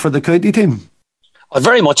there for the county team? It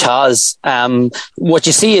very much has. What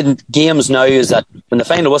you see in games now is that when the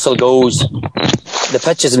final whistle goes, the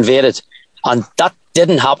pitch is invaded. And that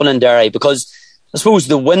didn't happen in Derry because I suppose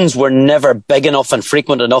the wins were never big enough and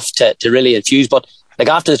frequent enough to really infuse. But like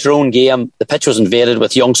after the Tyrone game, the pitch was invaded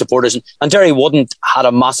with young supporters. And Derry wouldn't had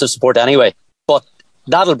a massive support anyway. But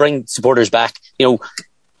that'll bring supporters back.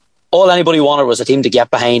 All anybody wanted was a team to get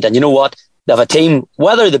behind. And you know what? They have a team,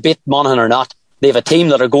 whether they beat Monaghan or not, they have a team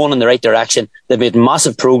that are going in the right direction. They've made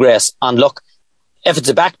massive progress. And look, if it's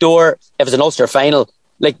a backdoor, if it's an Ulster final,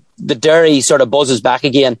 like the Derry sort of buzzes back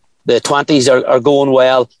again. The 20s are going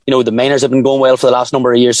well. The minors have been going well for the last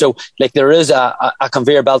number of years. So like there is a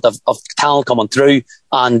conveyor belt of talent coming through.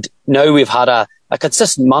 And now we've had a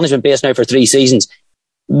consistent management base now for 3 seasons.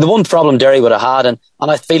 the one problem Derry would have had, and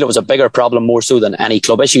I feel it was a bigger problem more so than any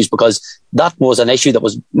club issues, because that was an issue that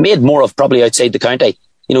was made more of probably outside the county.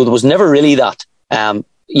 You know, there was never really that.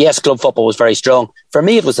 Yes, club football was very strong. For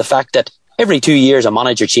me, it was the fact that every 2 years a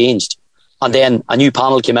manager changed, and then a new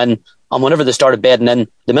panel came in, and whenever they started bedding in,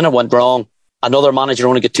 the minute went wrong, another manager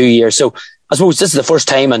only got 2 years. So I suppose this is the first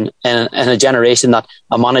time in a generation that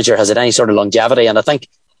a manager has had any sort of longevity, and I think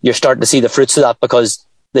you're starting to see the fruits of that, because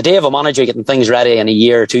the day of a manager getting things ready in a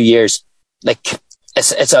year or 2 years, like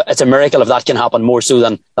it's a miracle if that can happen more so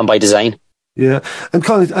than by design. Yeah, and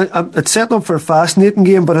Colin, it's setting up for a fascinating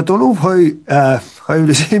game, but I don't know how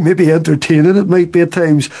to say, maybe entertaining it might be at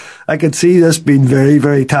times. I could see this being very,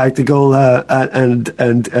 very tactical,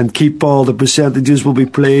 and keep ball. The percentages will be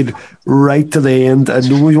played right to the end, and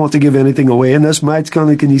no one wants to give anything away in this match.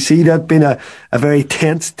 Colin, can you see that being a very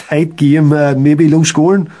tense, tight game, maybe low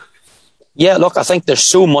scoring? Yeah, look, I think there's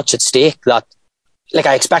so much at stake that, like,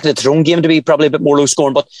 I expected the Tyrone game to be probably a bit more low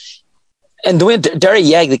scoring, but in the way Derry,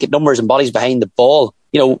 they get numbers and bodies behind the ball,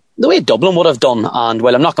 you know, the way Dublin would have done, and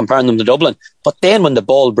well, I'm not comparing them to Dublin, but then when the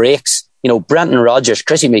ball breaks, you know, Brenton Rodgers,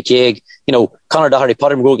 Chrissy McCaig, you know, Conor Doherty,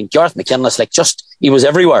 Potter McGrogan, Gareth McKinless, like, just, he was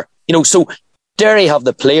everywhere, you know. So Derry have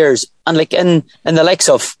the players, and like in the likes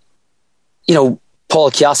of, you know, Paul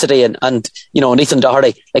Cassidy and you know, and Ethan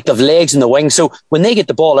Doherty, like, they've legs in the wings. So when they get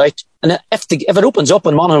the ball out, and if it opens up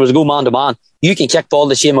and Monaghan was to go man to man, you can kick ball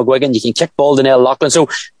to Shane McGuigan, you can kick ball to Neil Loughlin. So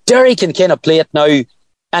Derry can kind of play it now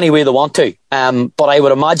any way they want to. But I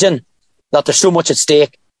would imagine that there's so much at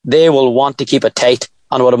stake, they will want to keep it tight,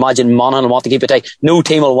 and I would imagine Monaghan will want to keep it tight. No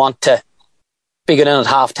team will want to be going in at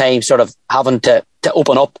half time, sort of having to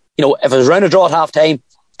open up. You know, if it was round a draw at half time,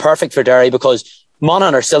 perfect for Derry, because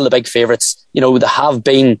Monaghan are still the big favourites. You know, they have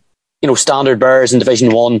been, you know, standard bearers in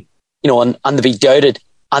Division 1, you know, and they be doubted,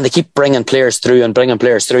 and they keep bringing players through.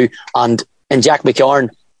 And in Jack McCarn,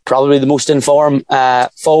 probably the most informed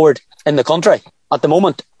forward in the country at the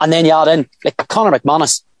moment. And then you add in, like, Conor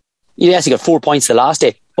McManus. Yes, he got 4 points the last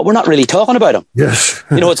day, but we're not really talking about him. Yes.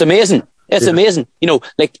 You know, it's amazing. It's amazing. You know,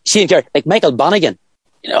 like Shane Kerr, like Michael Bannigan.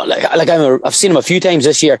 You know, I've seen him a few times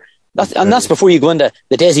this year. That's before you go into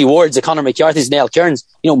the Desi Wards, the Conor McCarthy's, Neil Kearns.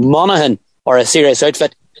 You know, Monaghan are a serious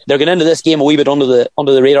outfit. They're going into this game a wee bit under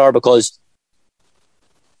the radar because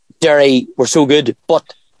Derry were so good,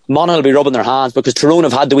 but Monaghan will be rubbing their hands because Tyrone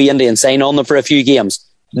have had the wee Indian sign on them for a few games.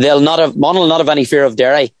 Monaghan will not have any fear of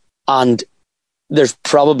Derry, and there's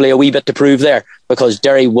probably a wee bit to prove there, because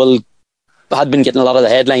Derry had been getting a lot of the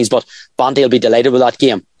headlines, but Banty will be delighted with that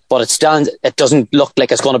game. But it doesn't look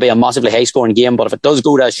like it's going to be a massively high scoring game, but if it does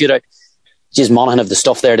go to a shootout, geez, Monaghan have the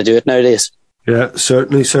stuff there to do it nowadays. Yeah,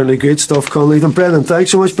 certainly great stuff, Conley. And Brendan,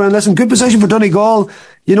 thanks so much, Brendan. Listen, good position for Donegal.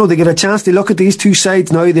 You know, they get a chance to look at these two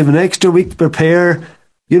sides now. They have an extra week to prepare.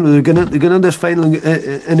 You know, they're going into this final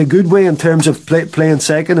in a good way in terms of playing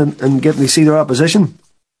second and getting to see their opposition.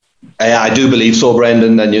 I do believe so,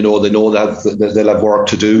 Brendan, and you know, they know that they'll have work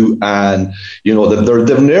to do, and you know,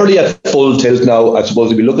 they're nearly at full tilt now. I suppose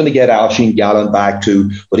they'll be looking to get Aisling Gallant back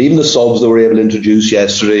too, but even the subs they were able to introduce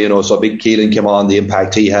yesterday, you know, so Big Keelan came on, the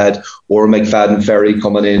impact he had, or McFadden Ferry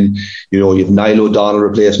coming in, you know, you've Niall O'Donnell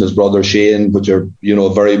replacing his brother Shane, but you're, you know,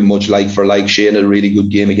 very much like for like. Shane had a really good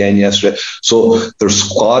game again yesterday, so their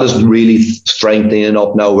squad is really strengthening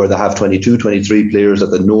up now, where they have 22, 23 players that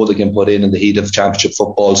they know they can put in the heat of championship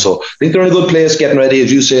football. So I think they're in a good place, getting ready,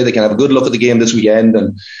 as you say. They can have a good look at the game this weekend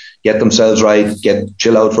and get themselves right,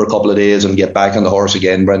 chill out for a couple of days and get back on the horse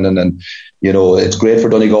again, Brendan. And you know, it's great for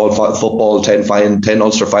Donegal football. 10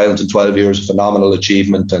 Ulster finals in 12 years, a phenomenal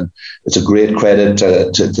achievement, and it's a great credit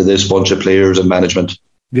to this bunch of players and management.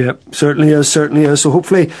 Yeah, certainly is. So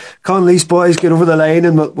hopefully Conley's boys get over the line,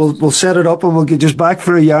 and we'll set it up, and we'll get just back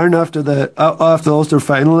for a yarn after the Ulster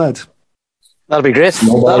final, lads. That'll be great.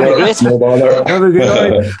 No bother. That'll be great.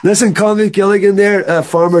 All right. Listen, Conley Gilligan there,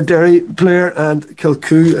 former Derry player and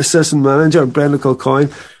Kilcoo assistant manager, and Brendan Kilcoyne,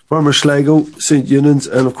 former Sligo, St Eunan's,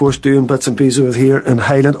 and of course doing bits and pieces with here in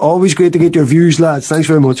Highland. Always great to get your views, lads. Thanks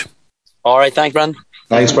very much. All right, thanks, Brendan.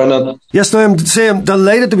 Thanks, Brendan. Yes, now I'm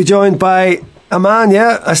delighted to be joined by a man,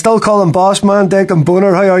 I still call him boss man, Declan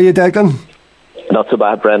Bonner. How are you, Declan? Not so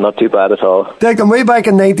bad, Brendan, not too bad at all. Declan, way back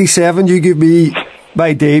in 97, you gave me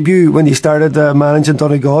my debut when you started managing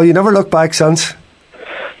Donegal. You never looked back since.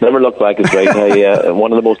 Never looked back is right.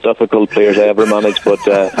 One of the most difficult players I ever managed, but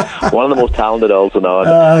one of the most talented also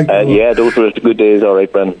now. Yeah, those were good days, all right,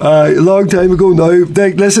 Brendan. A long time ago now.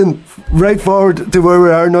 Dick, listen, right forward to where we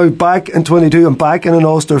are now, back in 22 and back in an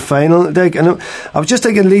Ulster final, Dick. And I was just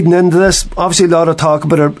thinking, leading into this, obviously a lot of talk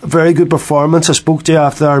about a very good performance. I spoke to you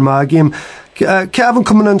after the Armagh game. Cavan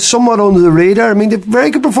coming in somewhat under the radar. I mean, they have a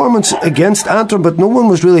very good performance against Antrim, but no one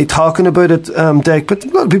was really talking about it, Dick. But a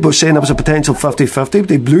lot of people were saying it was a potential 50-50, but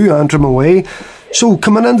they blew Antrim away. So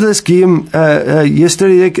coming into this game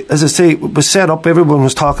yesterday, Dick, as I say, it was set up, everyone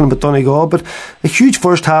was talking about Donegal, but a huge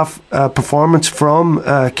first half performance from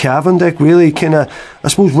Cavan, Dick, really kind of, I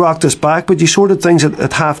suppose, rocked us back, but you sorted things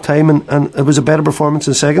at half time, and it was a better performance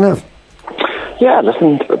in the second half. Yeah,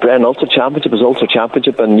 listen, Brian, Ulster Championship is Ulster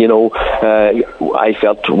Championship, and I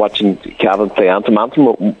felt watching Cavan play Antrim.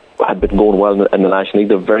 Antrim had been going well in the National League.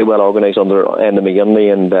 They're very well organised under Enda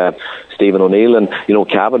McGinley and Stephen O'Neill, and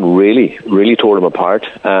Cavan really tore them apart.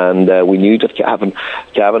 And we knew that Cavan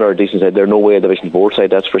are a decent side. They're no way a Division 4 side,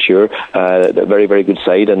 that's for sure. They're a very, very good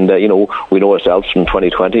side, and we know ourselves from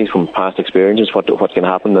 2020, from past experiences, what can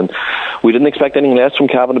happen. And we didn't expect anything less from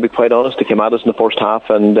Cavan, to be quite honest. They came at us in the first half,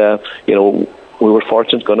 and we were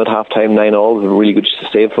fortunate going at half time 9-all. A really good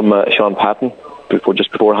save from Sean Patton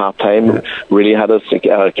just before half time. Really had us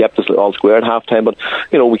kept us all square at half time, but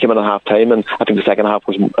we came in at half time, and I think the second half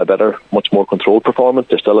was a better, much more controlled performance.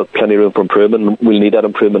 There's still plenty of room for improvement. We'll need that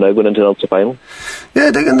improvement now going into the Ulster final. Yeah,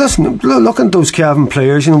 listen, looking at those Cavan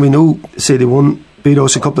players, we know, say they won, beat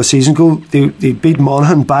us a couple of seasons ago. They beat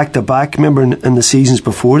Monaghan back to back. Remember in the seasons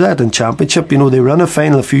before that in Championship, they ran a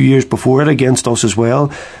final a few years before it against us as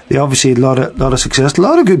well. They obviously had a lot of success, a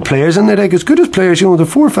lot of good players in there, like as good as players. There are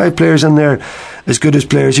 4 or 5 players in there as good as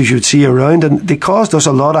players you should see around, and they caused us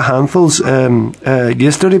a lot of handfuls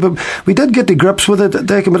yesterday. But we did get to grips with it,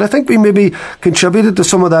 Declan. But I think we maybe contributed to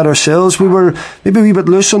some of that ourselves. We were maybe a wee bit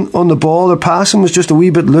loose on the ball. Their passing was just a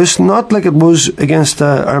wee bit loose, not like it was against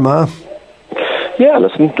Armagh. Yeah,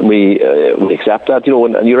 listen, we accept that,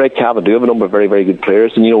 and you're right, Cavan do have a number of very, very good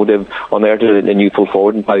players, and they've unearthed a new full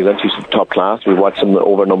forward in Paddy Lynch, who's top class. We've watched him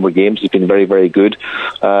over a number of games. He's been very, very good.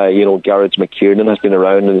 Gareth McKiernan has been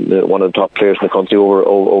around, and one of the top players in the country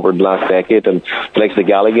over the last decade, and the likes of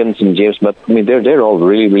the Galligans and James Smith. I mean, they're all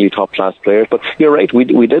really, really top class players. But you're right,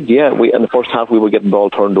 we did, yeah. In the first half we were getting the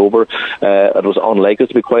ball turned over. It was unlike us,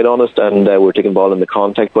 to be quite honest, and we were taking the ball into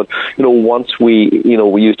contact. But once we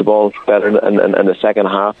used the ball better in the second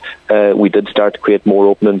half, we did start to create more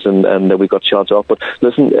openings, and we got shots off. But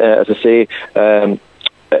listen, as I say,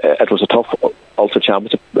 it was a tough Ulster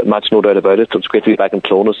Championship match, no doubt about it. It's great to be back in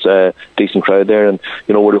Clones, decent crowd there, and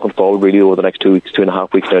we're looking forward really over the next 2 weeks,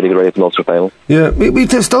 2.5 weeks now to get ready for the Ulster final. Yeah, we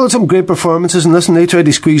still had some great performances, and listen, they tried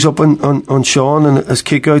to squeeze up on Sean and his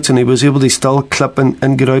kickouts, and he was able to still clip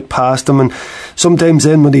and get out past them. And sometimes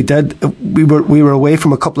then when he did, we were away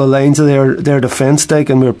from a couple of lines of their defence, Dick,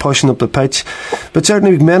 and we were pushing up the pitch. But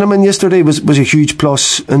certainly McMenamin yesterday was a huge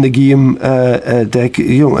plus in the game, Dick,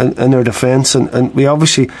 in their defence, and we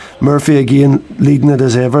obviously Murphy again leading it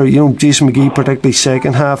as ever. Jason McGee particularly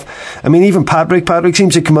second half. I mean, even Patrick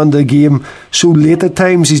seems to come into the game so late at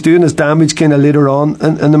times. He's doing his damage kind of later on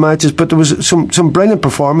in the matches, but there was some brilliant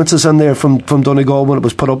performances in there from Donegal when it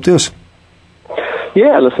was put up to us.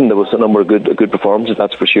 Yeah, listen, there was a number of good performances,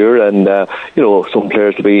 that's for sure, and some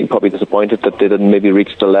players will be probably disappointed that they didn't maybe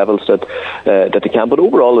reach the levels that they can. But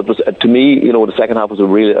overall, it was to me, the second half was a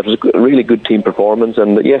really good team performance.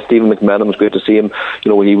 And yes, Stephen McMahon, was great to see him.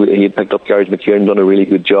 He had picked up Gareth McKiernan, done a really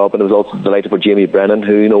good job, and it was also delighted for Jamie Brennan,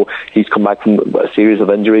 who he's come back from a series of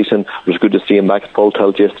injuries, and it was good to see him back at full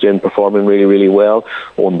tilt yesterday and performing really, really well.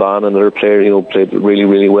 Owen Ban, another player, played really,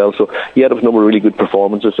 really well. So yeah, there was a number of really good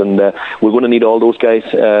performances, and we're going to need all those guys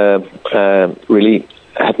really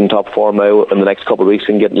hitting top form now in the next couple of weeks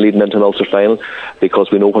and leading into an Ulster final,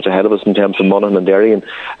 because we know what's ahead of us in terms of Monaghan and Derry, and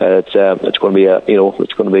it's going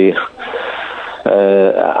to be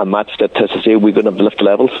a match that, as I say, we're going to have to lift the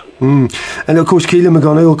levels. And of course Keelan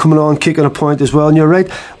McGonigal coming on, kicking a point as well. And you're right,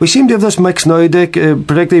 we seem to have this mix now, Dick,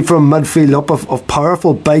 particularly from midfield up, of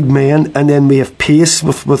powerful big men, and then we have pace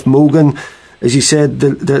with Mogan, as you said,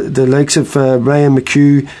 the likes of Ryan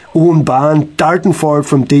McHugh, Owen Ban darting forward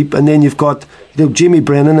from deep, and then you've got Jamie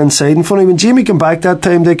Brennan inside. And funny, when Jamie came back that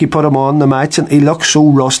time, Dick, he put him on the match and he looked so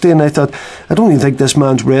rusty, and I thought, I don't even think this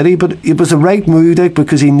man's ready. But it was the right move, Dick,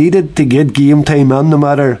 because he needed to get game time in, no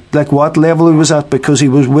matter what level he was at, because he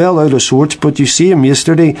was well out of sorts. But you see him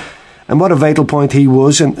yesterday, and what a vital point he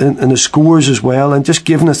was in the scores as well, and just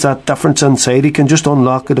giving us that difference inside. He can just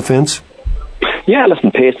unlock a defence. Yeah,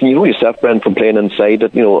 listen, pace, and yourself, Brent, from playing inside,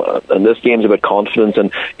 that and this game's about confidence,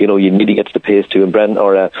 and you need to get to the pace too. And Brent,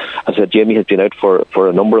 as I said, Jamie has been out for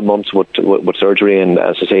a number of months with surgery, and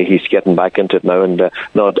as I say, he's getting back into it now, and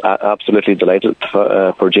absolutely delighted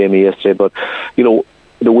for Jamie yesterday. But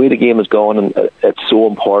the way the game is going, and it's so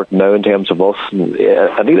important now in terms of us and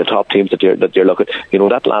I think the top teams that you're looking at, you know,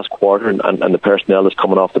 that last quarter and the personnel that's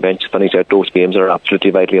coming off the bench to finish out those games are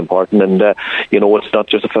absolutely vitally important. And you know, it's not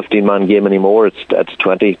just a 15-man game anymore, it's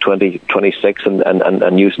 20, 26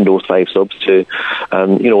 and using those 5 subs too.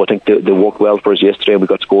 And you know, I think they worked well for us yesterday, and we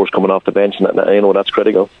got scores coming off the bench, and you know, that's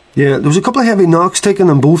critical. Yeah, there was a couple of heavy knocks taken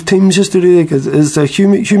on both teams yesterday. Is Hugh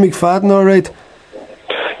McFadden all right?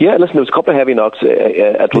 Yeah, listen, there was a couple of heavy knocks.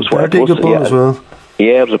 It was as well.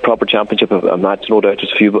 Yeah, it was a proper championship match, no doubt.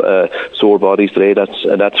 There's a few sore bodies today,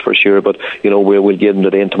 that's for sure. But you know, we'll give them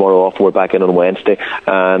today and tomorrow off. We're back in on Wednesday,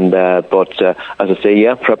 and but as I say,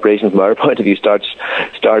 yeah, preparation from our point of view started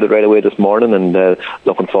right away this morning, and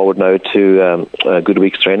looking forward now to a good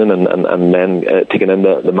week's training, and then taking in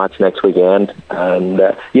the match next weekend. And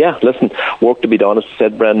yeah, listen, work to be done, as I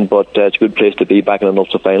said, Brendan, but it's a good place to be back in an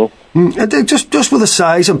Ulster final. Just with the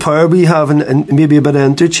size and power we have, and maybe a bit of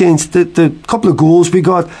interchange, the couple of goals we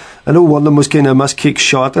got, I know one of them was kind of a miskick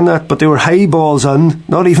shot and that, but they were high balls in,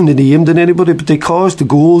 not even aimed at anybody, but they caused the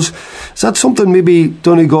goals. Is that something maybe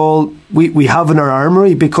Donegal we have in our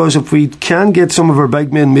armoury? Because if we can get some of our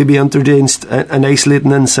big men maybe interchanged and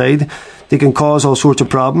isolating inside, they can cause all sorts of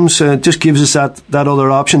problems. It just gives us that other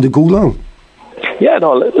option to go long. Yeah,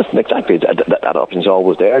 no, listen, exactly. That option's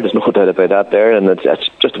always there. There's no doubt about that there, and it's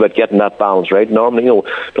just about getting that balance right. Normally, you know,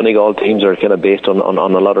 Donegal teams are kind of based on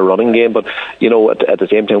a lot of running game, but you know, at the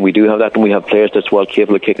same time, we do have that, and we have players that's well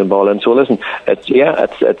capable of kicking ball in. So listen,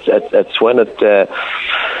 it's when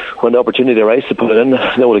the opportunity arises to put it in,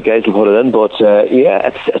 you know, the guys will put it in. But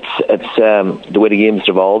yeah, it's the way the game's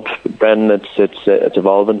evolved, Brendan. It's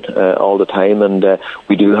evolving all the time, and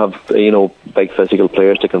we do have, you know, big physical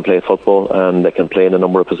players that can play football and that can play in a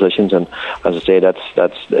number of positions, and as I say,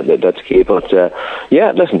 that's key. But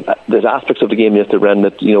yeah, listen, there's aspects of the game yesterday,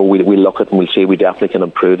 Brendan, that, you know, we look at and we see we definitely can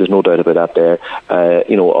improve. There's no doubt about that there.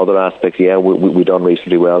 You know, other aspects, yeah, we done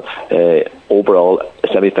reasonably well. Overall,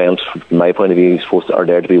 semi-finals, from my point of view, are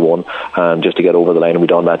there to be won, and just to get over the line, and we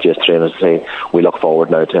done that yesterday. And as I say, we look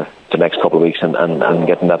forward now to the next couple of weeks and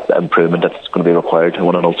getting that improvement that's going to be required to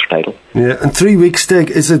win an Ulster title. Yeah, in 3 weeks,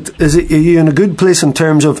 Dick, are you in a good place in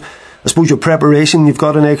terms of, I suppose, your preparation? You've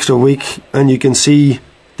got an extra week, and you can see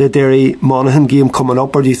the Derry Monaghan game coming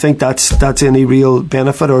up, or do you think that's any real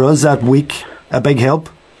benefit, or is that week a big help?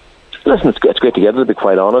 Listen, it's great to get it, to be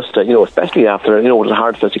quite honest. You know, especially after, you know, it was a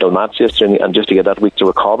hard physical match yesterday, and just to get that week to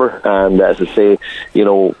recover. And as I say, you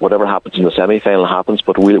know, whatever happens in the semi-final happens,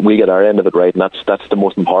 but we get our end of it right, and that's the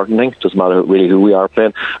most important thing. It doesn't matter really who we are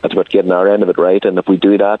playing. It's about getting our end of it right, and if we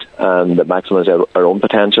do that and maximise our own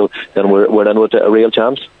potential, then we're in with a real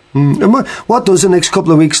chance. And what does the next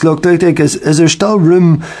couple of weeks look like? Is there still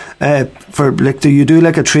room for, like, do you do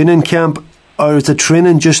like a training camp? Or is the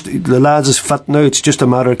training just, the lads is fit now, it's just a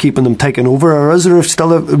matter of keeping them taking over? Or is there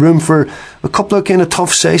still a room for a couple of kind of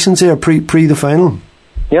tough sessions there pre the final?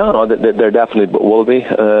 Yeah, no, there definitely will be.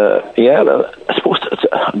 Yeah, I suppose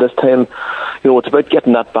this time, you know, it's about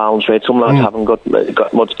getting that balance right. Some lads haven't got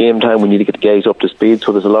much game time. We need to get the guys up to speed.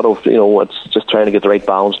 So there's a lot of, you know, it's just trying to get the right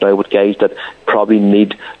balance now with guys that probably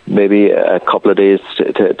need maybe a couple of days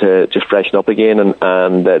to just freshen up again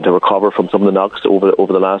and to recover from some of the knocks over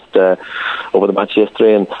the match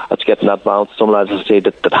yesterday. And it's getting that balance. Some lads, as I say,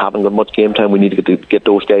 that haven't got much game time. We need to get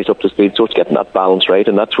those guys up to speed. So it's getting that balance right,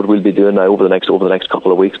 and that's what we'll be doing now over the next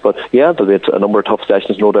couple of weeks. But yeah, there'll be a number of tough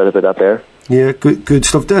sessions, no doubt about that there. Yeah, good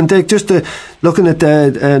stuff. And Dick, just looking at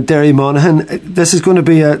Derry Monaghan, this is going to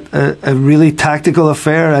be a really tactical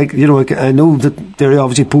affair. I know that Derry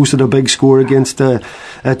obviously posted a big score against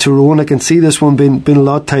Tyrone. I can see this one being a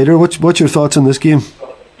lot tighter. What's your thoughts on this game?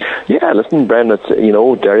 Yeah, listen, Brendan, you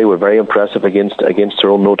know, Derry were very impressive against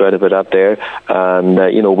Tyrone, no doubt about that there.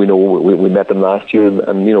 And, you know, we met them last year,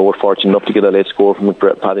 and you know, we're fortunate enough to get a late score from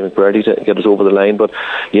Paddy McBurdy to get us over the line. But,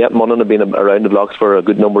 yeah, Monaghan have been around the blocks for a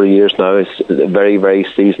good number of years now. It's a very, very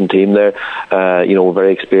seasoned team there, you know, a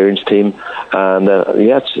very experienced team. And,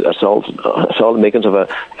 yeah, it's all the makings of a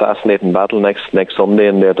fascinating battle next Sunday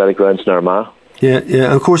in the Athletic Grounds in Armagh. Yeah,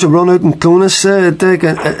 and of course a run out in Clones, Dick,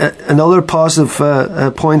 another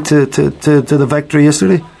positive point to the victory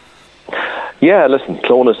yesterday. Yeah, listen,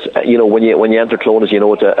 Clones, you know, when you enter Clones, you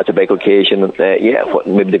know it's a big occasion. Yeah,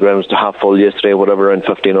 maybe the ground was half full yesterday, whatever, around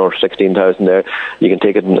 15 or 16,000 there. You can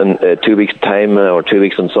take it in 2 weeks' time, or 2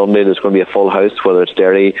 weeks on Sunday. There's going to be a full house, whether it's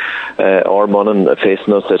Derry or Monaghan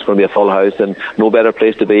facing us. There's going to be a full house, and no better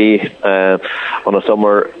place to be on a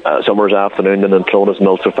summer's afternoon than in Clones and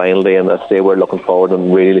Ulster final day. And as I say, we're looking forward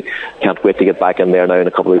and really can't wait to get back in there now in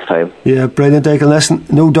a couple of weeks' time. Yeah, brilliant, Dick. And listen,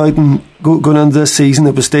 no doubting going into this season,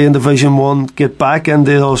 it was stay in Division 1, get back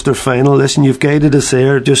into the Ulster final. Listen, you've guided us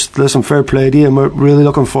there. Just listen, fair play to you, and we're really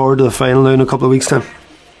looking forward to the final now in a couple of weeks' time.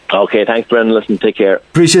 Okay, thanks, Brendan. Listen, take care.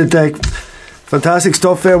 Appreciate it, Dick. Fantastic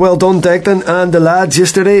stuff there. Well done, Declan and the lads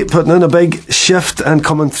yesterday, putting in a big shift and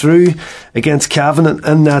coming through against Cavan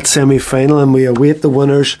in that semi-final, and we await the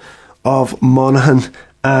winners of Monaghan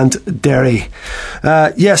and Derry.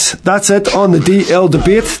 Yes, that's it on the DL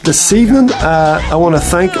debate this evening. I want to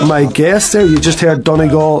thank my guests there. You just heard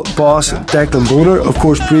Donegal boss Declan Bonner. Of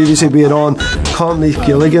course, previously we had on Conley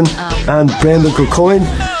Gilligan and Brendan Kilcoyne.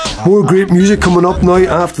 More great music coming up now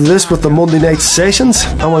after this with the Monday night sessions.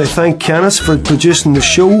 I want to thank Canis for producing the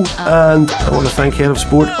show, and I want to thank Head of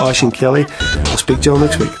Sport Oisín Kelly. I'll speak to you all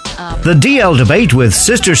next week. The DL debate with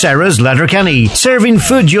Sister Sarah's Letterkenny, serving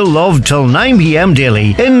food you'll love till 9 p.m.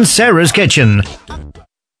 daily in Sarah's Kitchen.